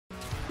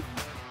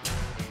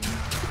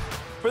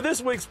For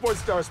this week's Sports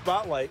Star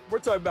Spotlight, we're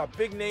talking about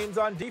big names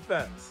on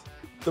defense.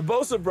 The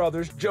Bosa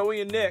brothers, Joey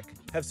and Nick,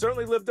 have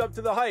certainly lived up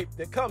to the hype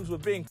that comes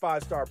with being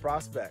five-star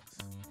prospects.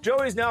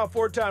 Joey's now a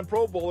four-time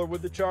Pro Bowler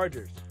with the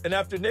Chargers, and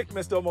after Nick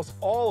missed almost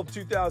all of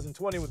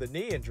 2020 with a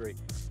knee injury,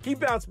 he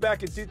bounced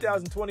back in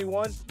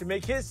 2021 to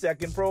make his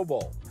second Pro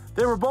Bowl.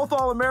 They were both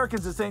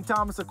All-Americans at St.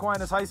 Thomas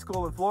Aquinas High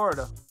School in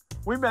Florida.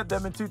 We met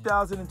them in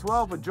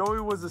 2012 when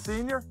Joey was a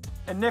senior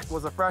and Nick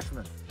was a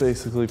freshman.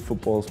 Basically,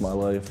 football's my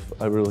life.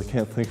 I really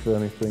can't think of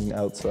anything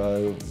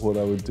outside of what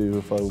I would do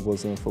if I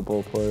wasn't a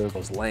football player.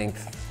 His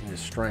length,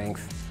 his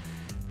strength,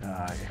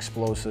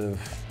 explosive.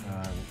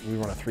 We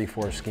run a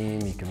 3-4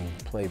 scheme. He can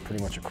play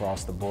pretty much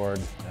across the board.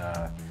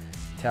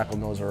 Tackle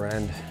nose or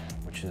end,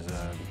 which is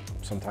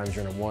sometimes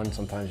you're in a 1,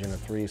 sometimes you're in a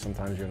 3,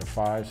 sometimes you're in a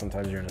 5,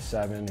 sometimes you're in a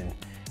 7, and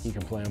he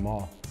can play them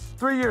all.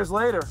 3 years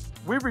later,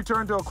 we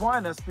returned to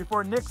Aquinas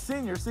before Nick's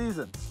senior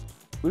season.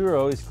 We were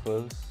always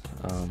close,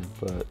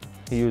 but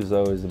he was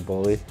always a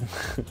bully.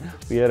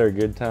 We had our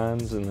good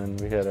times, and then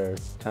we had our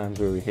times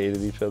where we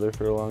hated each other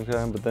for a long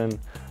time. But then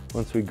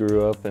once we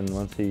grew up and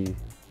once I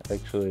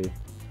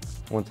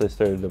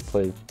started to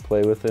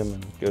play with him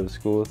and go to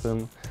school with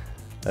him,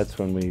 that's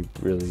when we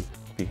really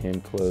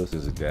became close.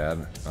 As a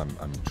dad,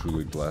 I'm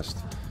truly blessed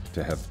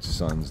to have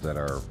sons that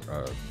are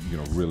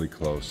really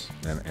close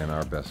and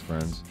are best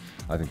friends.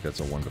 I think that's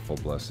a wonderful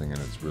blessing, and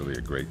it's really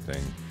a great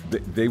thing.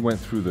 They went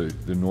through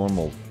the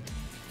normal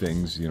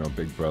things,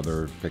 big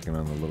brother picking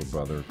on the little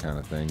brother kind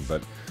of thing,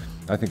 but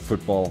I think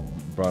football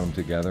brought them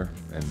together,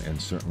 and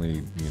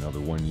certainly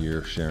the 1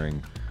 year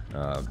sharing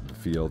the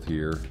field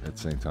here at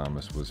St.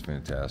 Thomas was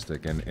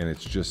fantastic, and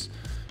it's just,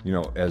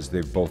 as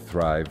they've both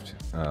thrived,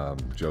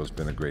 Joe's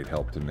been a great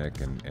help to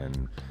Nick,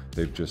 and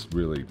they've just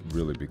really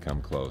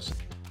become close.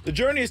 The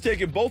journey has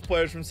taken both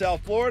players from South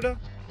Florida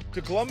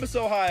to Columbus,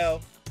 Ohio,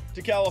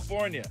 to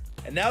California,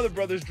 and now the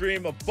brothers'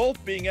 dream of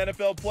both being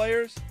NFL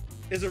players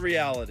is a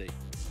reality.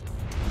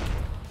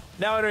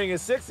 Now entering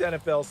his 6th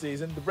NFL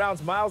season, the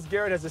Browns' Myles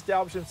Garrett has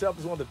established himself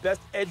as one of the best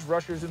edge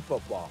rushers in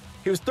football.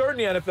 He was 3rd in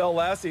the NFL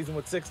last season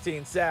with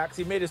 16 sacks.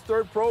 He made his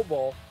 3rd Pro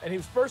Bowl, and he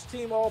was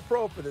first-team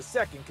All-Pro for the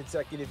 2nd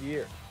consecutive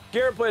year.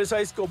 Garrett played his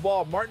high school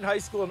ball at Martin High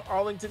School in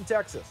Arlington,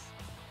 Texas.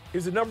 He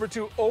was the number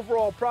 2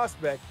 overall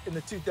prospect in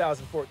the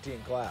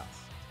 2014 class.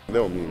 They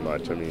don't mean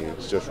much. I mean,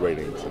 it's just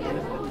ratings. I mean,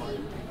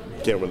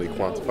 you can't really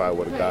quantify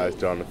what a guy's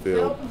done on the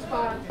field.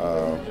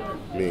 I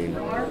mean,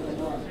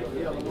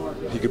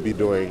 he could be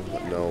doing,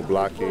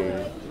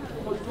 blocking,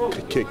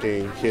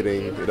 kicking,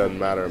 hitting. It doesn't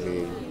matter. I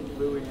mean,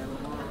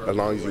 as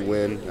long as you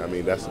win, I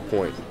mean, that's the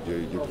point.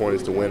 Your point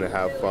is to win and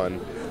have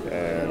fun,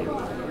 and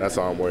that's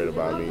all I'm worried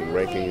about. I mean,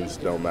 rankings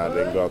don't matter.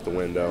 They can go out the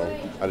window.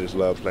 I just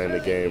love playing the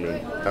game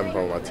and having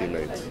fun with my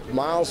teammates.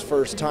 Myles'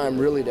 first time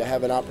really to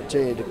have an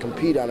opportunity to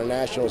compete on a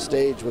national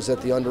stage was at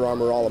the Under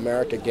Armour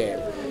All-America game.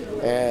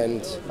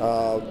 And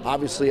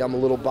obviously I'm a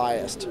little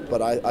biased,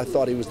 but I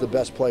thought he was the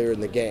best player in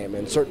the game,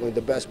 and certainly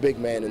the best big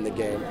man in the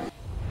game.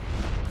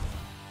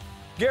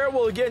 Garrett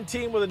will again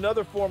team with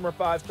another former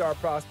 5-star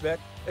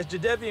prospect as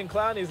Jadeveon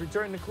Clowney is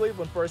returning to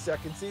Cleveland for a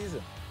 2nd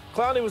season.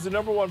 Clowney was the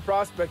number 1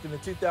 prospect in the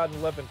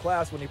 2011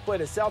 class when he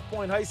played at South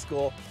Point High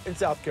School in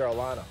South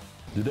Carolina.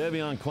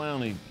 Jadeveon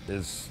Clowney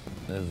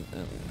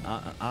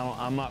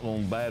I'm not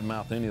going to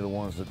badmouth any of the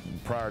ones that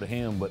prior to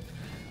him, but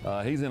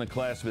he's in a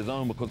class of his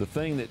own, because the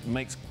thing that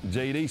makes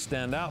JD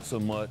stand out so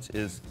much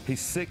is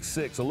he's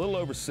 6'6", a little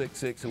over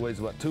 6'6". He weighs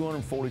about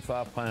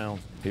 245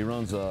 pounds. He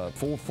runs a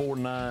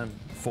 4.49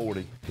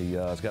 40. He's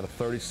got a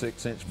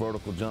 36-inch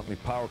vertical jump. He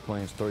power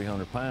cleans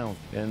 300 pounds,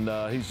 and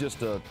he's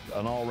just an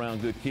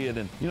all-around good kid.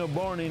 And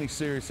barring any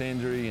serious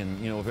injury,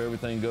 and if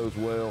everything goes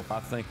well,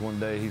 I think one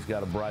day he's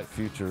got a bright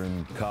future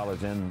in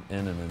college and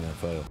in the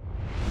NFL.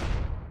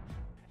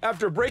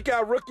 After a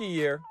breakout rookie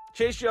year,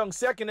 Chase Young's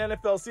 2nd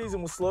NFL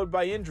season was slowed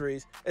by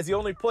injuries as he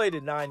only played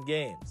in 9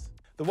 games.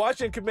 The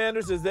Washington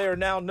Commanders, as they are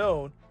now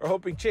known, are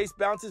hoping Chase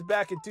bounces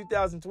back in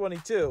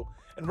 2022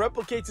 and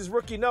replicates his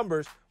rookie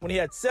numbers when he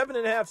had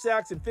 7.5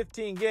 sacks in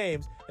 15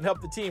 games and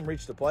helped the team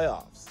reach the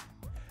playoffs.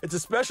 It's a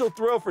special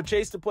thrill for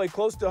Chase to play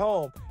close to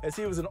home, as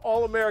he was an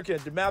All-American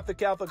at DeMatha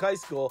Catholic High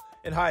School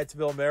in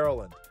Hyattsville,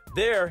 Maryland.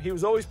 There, he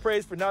was always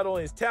praised for not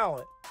only his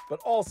talent,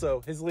 but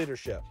also his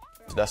leadership.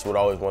 That's what I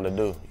always wanted to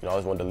do. I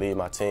always wanted to lead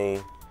my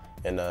team,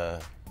 and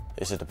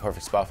it's just the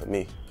perfect spot for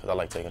me because I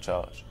like taking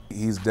charge.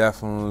 He's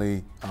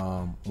definitely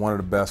one of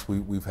the best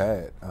we've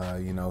had.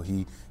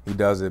 He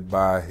does it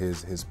by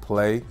his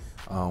play.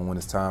 When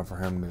it's time for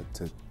him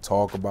to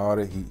talk about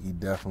it, he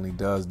definitely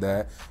does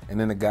that. And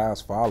then the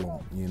guys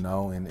follow him,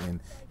 and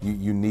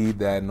you need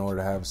that in order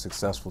to have a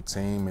successful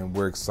team. And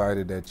we're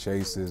excited that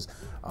Chase has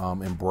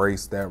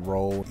embraced that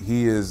role.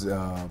 He is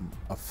a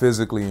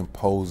physically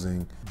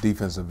imposing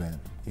defensive end.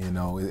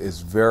 It's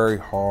very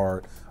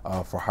hard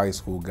for high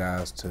school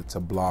guys to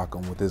block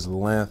him with his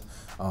length.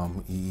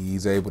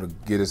 He's able able to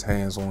get his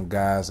hands on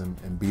guys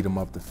and beat them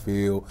up the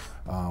field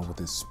with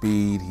his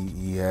speed.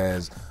 He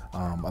has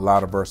a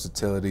lot of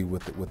versatility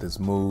with his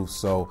moves.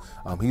 So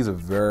he's a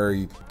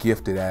very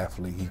gifted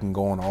athlete. He can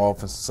go on the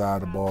offensive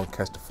side of the ball,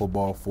 catch the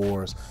football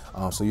for us.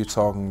 So you're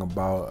talking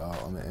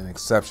about an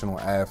exceptional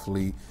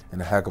athlete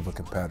and a heck of a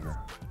competitor.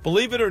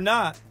 Believe it or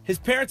not, his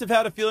parents have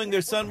had a feeling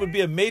their son would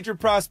be a major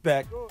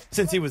prospect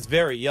since he was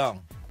very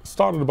young.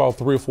 Started about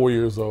 3 or 4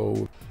 years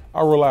old.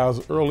 I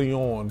realized early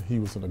on he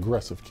was an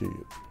aggressive kid.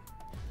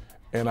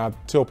 And I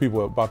tell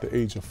people about the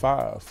age of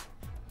 5,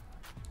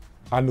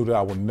 I knew that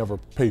I would never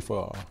pay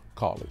for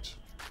college.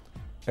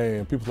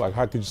 And people were like,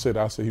 how could you say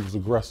that? I said he was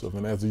aggressive.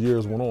 And as the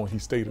years went on, he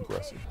stayed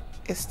aggressive.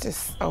 It's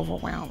just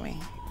overwhelming.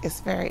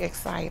 It's very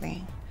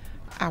exciting.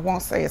 I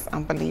won't say it's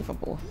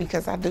unbelievable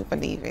because I do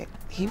believe it.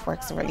 He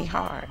works really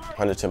hard.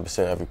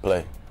 110% every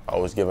play. I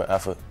always give an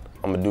effort.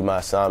 I'm gonna do my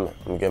assignment.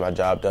 I'm gonna get my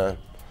job done.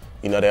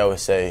 You know, they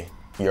always say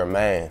you're a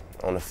man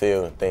on the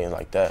field and things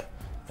like that.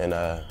 And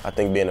I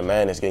think being a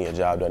man is getting your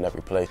job done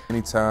every play.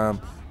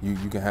 Anytime you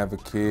can have a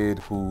kid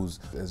who's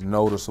as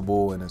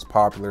noticeable and as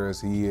popular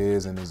as he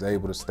is and is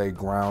able to stay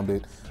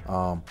grounded,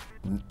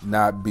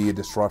 not be a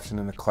disruption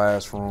in the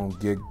classroom,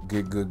 get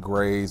good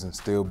grades and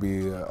still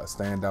be a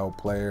standout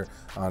player,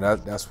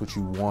 that's what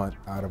you want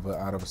out of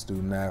a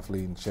student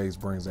athlete, and Chase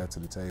brings that to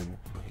the table.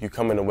 You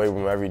come in the weight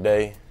room every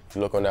day,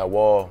 you look on that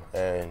wall,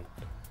 and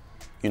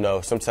you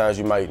know, sometimes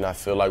you might not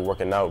feel like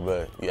working out,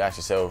 but you ask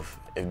yourself,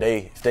 if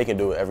they can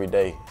do it every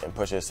day and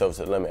push themselves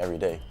to the limit every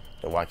day,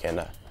 then why can't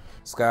I?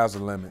 Sky's the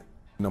limit.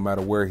 No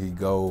matter where he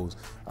goes,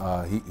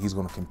 he's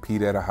going to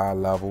compete at a high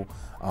level.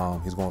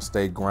 He's going to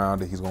stay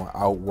grounded. He's going to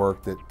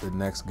outwork the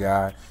next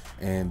guy,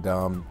 and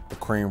the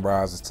cream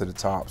rises to the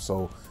top.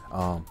 So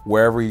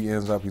wherever he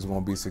ends up, he's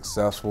going to be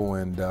successful,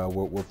 and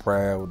we're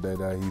proud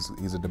that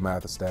he's a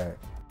DeMatha Stag.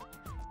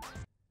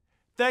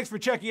 Thanks for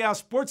checking out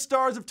Sports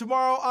Stars of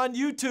Tomorrow on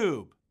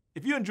YouTube.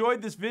 If you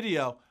enjoyed this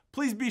video,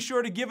 please be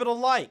sure to give it a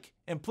like,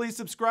 and please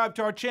subscribe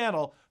to our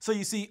channel so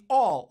you see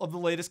all of the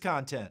latest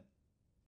content.